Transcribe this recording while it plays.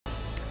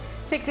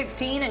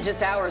6:16, and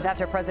just hours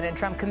after President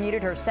Trump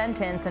commuted her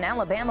sentence, an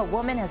Alabama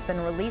woman has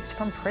been released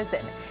from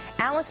prison.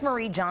 Alice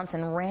Marie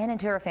Johnson ran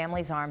into her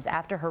family's arms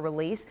after her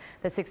release.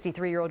 The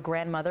 63-year-old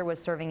grandmother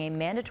was serving a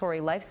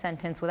mandatory life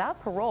sentence without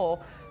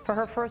parole for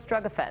her first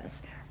drug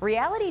offense.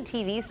 Reality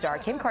TV star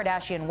Kim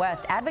Kardashian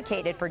West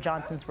advocated for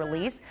Johnson's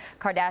release.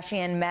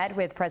 Kardashian met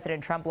with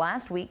President Trump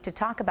last week to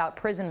talk about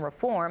prison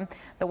reform.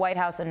 The White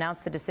House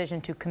announced the decision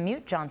to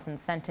commute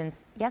Johnson's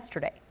sentence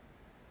yesterday.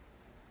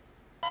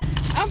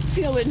 I'm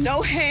feeling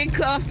no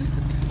handcuffs,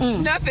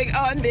 nothing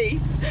on me.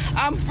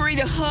 I'm free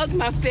to hug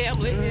my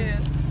family.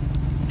 Yes.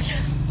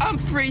 I'm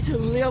free to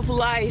live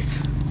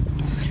life.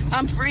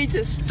 I'm free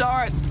to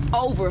start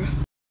over.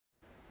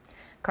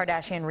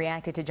 Kardashian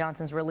reacted to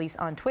Johnson's release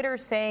on Twitter,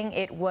 saying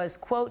it was,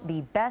 quote,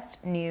 the best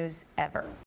news ever.